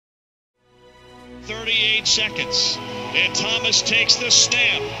38 seconds. And Thomas takes the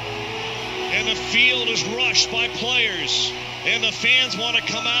snap. And the field is rushed by players. And the fans want to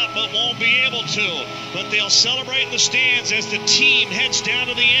come out but won't be able to. But they'll celebrate in the stands as the team heads down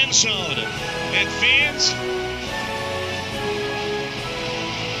to the end zone. And fans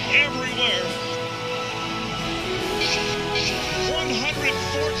everywhere.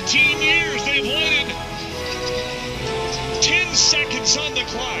 114 years they've waited. 10 seconds on the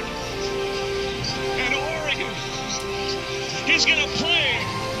clock. And Oregon is going to play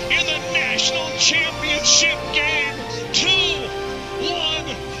in the national championship game.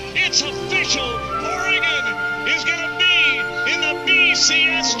 2-1. It's official. Oregon is going to be in the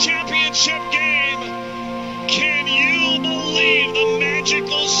BCS championship game. Can you believe the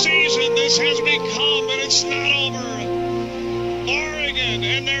magical season this has become? And it's not over. Oregon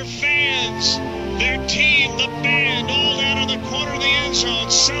and their fans, their team, the band, all down in the corner of the end zone,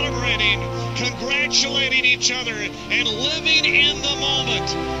 celebrating, congratulating each other, and living in the moment.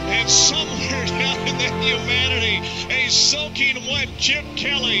 And somewhere down in that humanity, a soaking wet Chip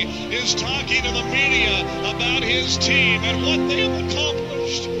Kelly is talking to the media about his team and what they have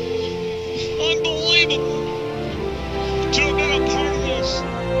accomplished. Unbelievable.